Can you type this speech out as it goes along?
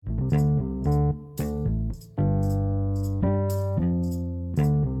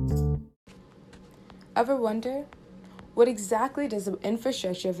Ever wonder, what exactly does the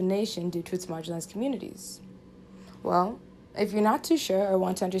infrastructure of a nation do to its marginalized communities? Well, if you're not too sure or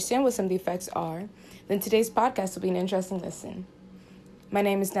want to understand what some of the effects are, then today's podcast will be an interesting listen. My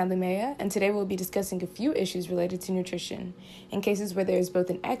name is Natalie Maya, and today we'll be discussing a few issues related to nutrition in cases where there is both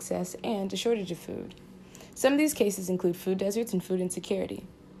an excess and a shortage of food. Some of these cases include food deserts and food insecurity.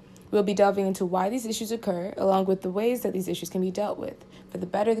 We'll be delving into why these issues occur, along with the ways that these issues can be dealt with for the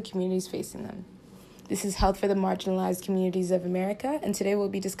better the communities facing them. This is Health for the Marginalized Communities of America, and today we'll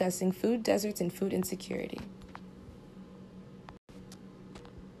be discussing food deserts and food insecurity.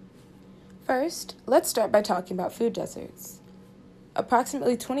 First, let's start by talking about food deserts.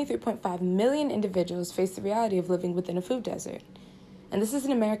 Approximately 23.5 million individuals face the reality of living within a food desert, and this is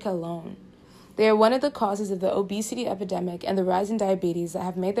in America alone. They are one of the causes of the obesity epidemic and the rise in diabetes that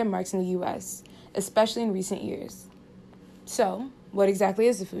have made their marks in the U.S., especially in recent years. So, what exactly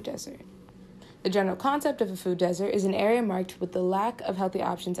is a food desert? The general concept of a food desert is an area marked with the lack of healthy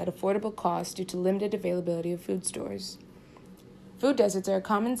options at affordable cost due to limited availability of food stores. Food deserts are a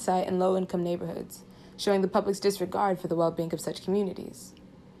common sight in low-income neighborhoods, showing the public's disregard for the well-being of such communities.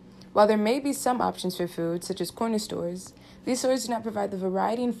 While there may be some options for food, such as corner stores, these stores do not provide the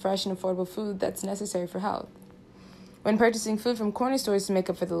variety and fresh and affordable food that's necessary for health. When purchasing food from corner stores to make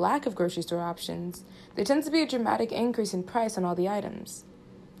up for the lack of grocery store options, there tends to be a dramatic increase in price on all the items.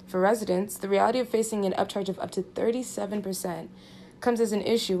 For residents, the reality of facing an upcharge of up to 37% comes as an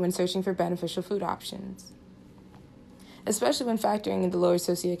issue when searching for beneficial food options, especially when factoring in the lower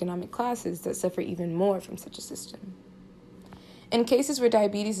socioeconomic classes that suffer even more from such a system. In cases where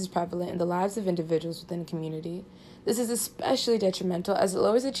diabetes is prevalent in the lives of individuals within a community, this is especially detrimental as it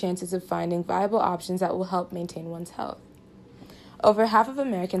lowers the chances of finding viable options that will help maintain one's health. Over half of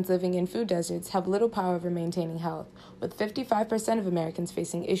Americans living in food deserts have little power over maintaining health, with 55% of Americans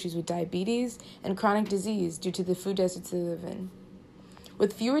facing issues with diabetes and chronic disease due to the food deserts they live in.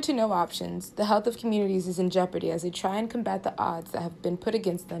 With fewer to no options, the health of communities is in jeopardy as they try and combat the odds that have been put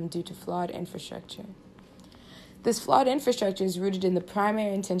against them due to flawed infrastructure. This flawed infrastructure is rooted in the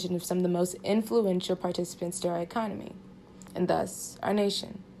primary intention of some of the most influential participants to our economy, and thus our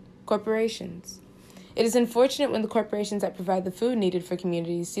nation, corporations. It is unfortunate when the corporations that provide the food needed for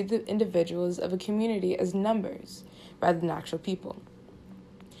communities see the individuals of a community as numbers rather than actual people.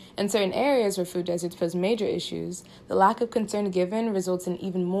 In certain areas where food deserts pose major issues, the lack of concern given results in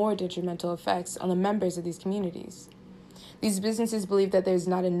even more detrimental effects on the members of these communities. These businesses believe that there's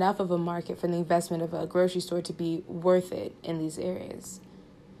not enough of a market for the investment of a grocery store to be worth it in these areas,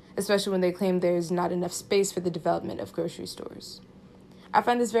 especially when they claim there's not enough space for the development of grocery stores. I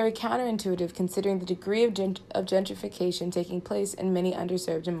find this very counterintuitive considering the degree of gentrification taking place in many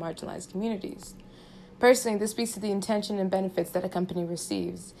underserved and marginalized communities. Personally, this speaks to the intention and benefits that a company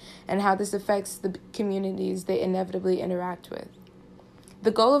receives and how this affects the communities they inevitably interact with. The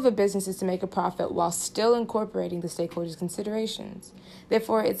goal of a business is to make a profit while still incorporating the stakeholders' considerations.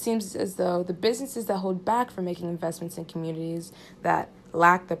 Therefore, it seems as though the businesses that hold back from making investments in communities that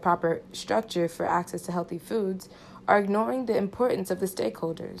lack the proper structure for access to healthy foods are ignoring the importance of the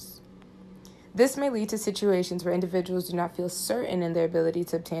stakeholders. This may lead to situations where individuals do not feel certain in their ability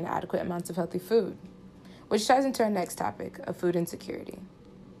to obtain adequate amounts of healthy food, which ties into our next topic of food insecurity.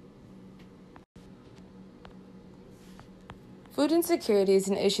 Food insecurity is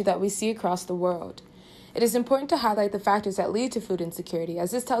an issue that we see across the world. It is important to highlight the factors that lead to food insecurity,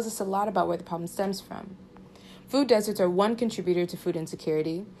 as this tells us a lot about where the problem stems from. Food deserts are one contributor to food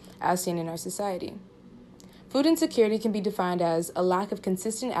insecurity, as seen in our society. Food insecurity can be defined as a lack of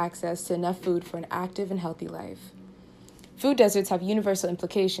consistent access to enough food for an active and healthy life. Food deserts have universal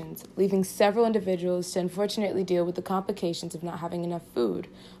implications, leaving several individuals to unfortunately deal with the complications of not having enough food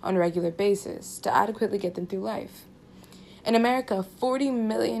on a regular basis to adequately get them through life. In America, 40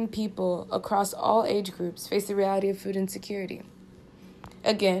 million people across all age groups face the reality of food insecurity.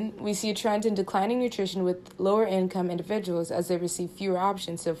 Again, we see a trend in declining nutrition with lower-income individuals as they receive fewer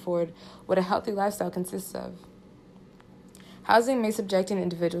options to afford what a healthy lifestyle consists of. Housing may subject an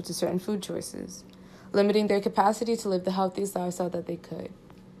individual to certain food choices, limiting their capacity to live the healthiest lifestyle that they could.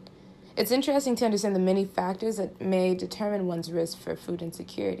 It's interesting to understand the many factors that may determine one's risk for food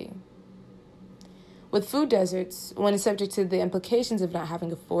insecurity. With food deserts, one is subject to the implications of not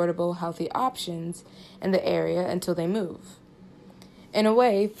having affordable, healthy options in the area until they move. In a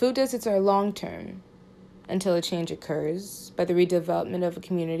way, food deserts are long-term, until a change occurs by the redevelopment of a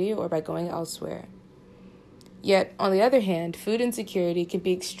community or by going elsewhere. Yet, on the other hand, food insecurity can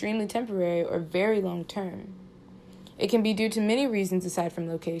be extremely temporary or very long-term. It can be due to many reasons aside from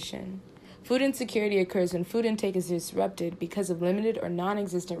location. Food insecurity occurs when food intake is disrupted because of limited or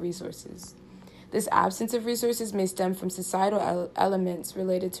non-existent resources. This absence of resources may stem from societal elements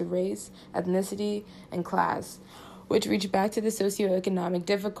related to race, ethnicity, and class, which reach back to the socioeconomic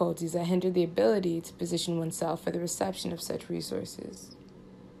difficulties that hinder the ability to position oneself for the reception of such resources.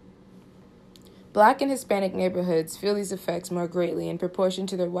 Black and Hispanic neighborhoods feel these effects more greatly in proportion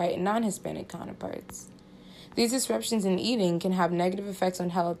to their white and non-Hispanic counterparts. These disruptions in eating can have negative effects on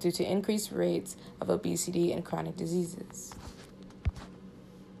health due to increased rates of obesity and chronic diseases.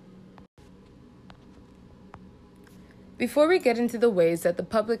 Before we get into the ways that the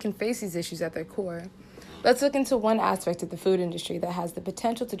public can face these issues at their core, let's look into one aspect of the food industry that has the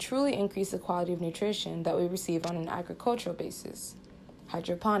potential to truly increase the quality of nutrition that we receive on an agricultural basis: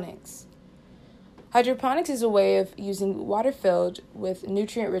 hydroponics. Hydroponics is a way of using water filled with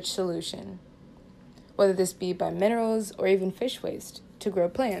nutrient-rich solution, whether this be by minerals or even fish waste, to grow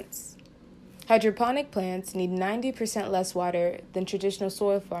plants. Hydroponic plants need 90% less water than traditional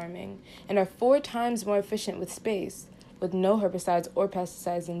soil farming and are 4 times more efficient with space, with no herbicides or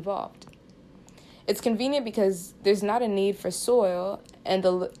pesticides involved. It's convenient because there's not a need for soil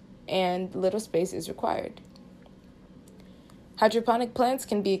and little space is required. Hydroponic plants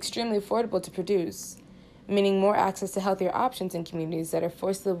can be extremely affordable to produce, meaning more access to healthier options in communities that are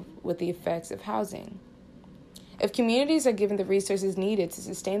forced to live with the effects of housing. If communities are given the resources needed to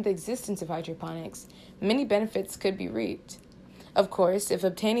sustain the existence of hydroponics, many benefits could be reaped. Of course, if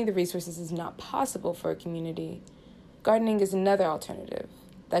obtaining the resources is not possible for a community, gardening is another alternative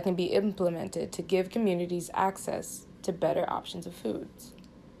that can be implemented to give communities access to better options of foods.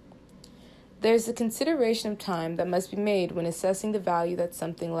 There's a consideration of time that must be made when assessing the value that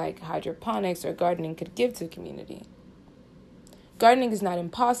something like hydroponics or gardening could give to a community. Gardening is not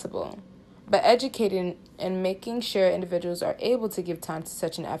impossible, but educating and making sure individuals are able to give time to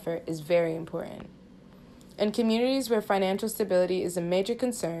such an effort is very important. In communities where financial stability is a major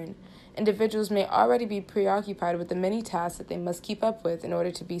concern, individuals may already be preoccupied with the many tasks that they must keep up with in order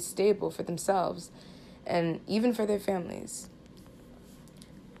to be stable for themselves and even for their families.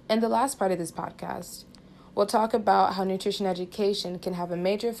 In the last part of this podcast, we'll talk about how nutrition education can have a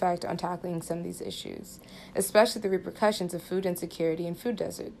major effect on tackling some of these issues, especially the repercussions of food insecurity and food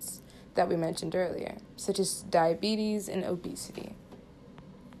deserts that we mentioned earlier, such as diabetes and obesity.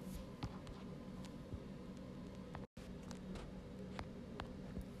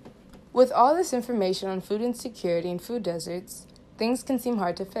 With all this information on food insecurity and food deserts, things can seem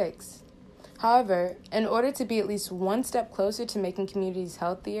hard to fix. However, in order to be at least one step closer to making communities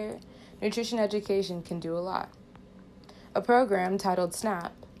healthier, nutrition education can do a lot. A program titled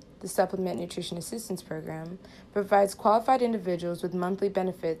SNAP, the Supplement Nutrition Assistance Program, provides qualified individuals with monthly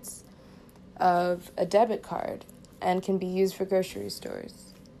benefits of a debit card and can be used for grocery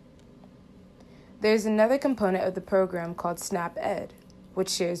stores. There's another component of the program called SNAP Ed, which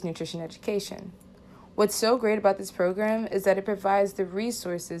shares nutrition education. What's so great about this program is that it provides the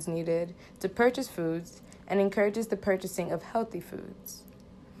resources needed to purchase foods and encourages the purchasing of healthy foods.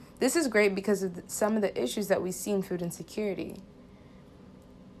 This is great because of some of the issues that we see in food insecurity.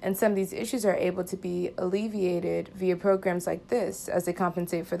 And some of these issues are able to be alleviated via programs like this as they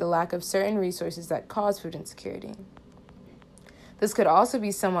compensate for the lack of certain resources that cause food insecurity. This could also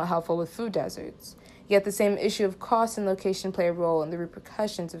be somewhat helpful with food deserts, yet the same issue of cost and location play a role in the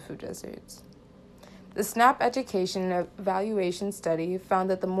repercussions of food deserts. The SNAP Education Evaluation Study found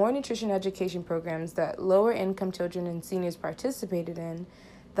that the more nutrition education programs that lower-income children and seniors participated in,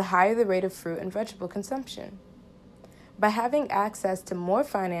 the higher the rate of fruit and vegetable consumption. By having access to more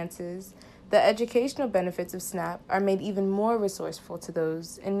finances, the educational benefits of SNAP are made even more resourceful to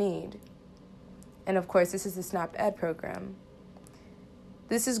those in need. And of course, this is the SNAP Ed program.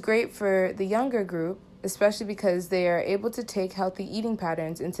 This is great for the younger group, especially because they are able to take healthy eating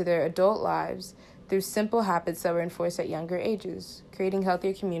patterns into their adult lives through simple habits that were enforced at younger ages, creating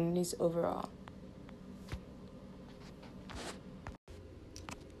healthier communities overall.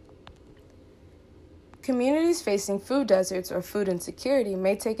 Communities facing food deserts or food insecurity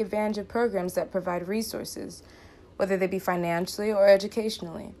may take advantage of programs that provide resources, whether they be financially or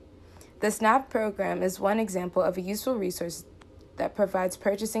educationally. The SNAP program is one example of a useful resource that provides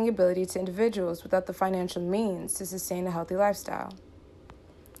purchasing ability to individuals without the financial means to sustain a healthy lifestyle.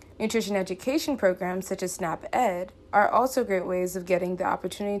 Nutrition education programs such as SNAP Ed are also great ways of getting the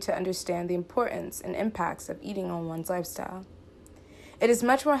opportunity to understand the importance and impacts of eating on one's lifestyle. It is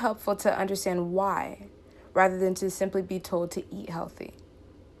much more helpful to understand why, rather than to simply be told to eat healthy.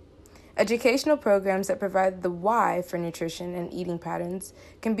 Educational programs that provide the why for nutrition and eating patterns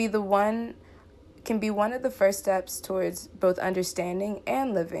can be can be one of the first steps towards both understanding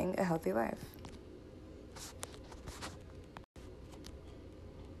and living a healthy life.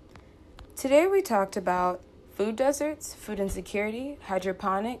 Today we talked about food deserts, food insecurity,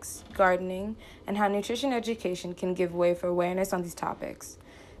 hydroponics, gardening, and how nutrition education can give way for awareness on these topics.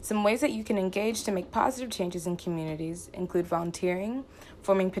 Some ways that you can engage to make positive changes in communities include volunteering,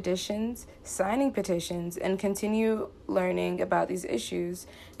 forming petitions, signing petitions, and continue learning about these issues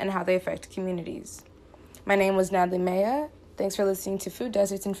and how they affect communities. My name was Natalie Maya. Thanks for listening to Food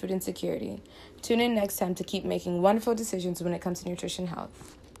Deserts and Food Insecurity. Tune in next time to keep making wonderful decisions when it comes to nutrition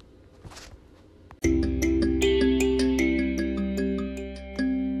health.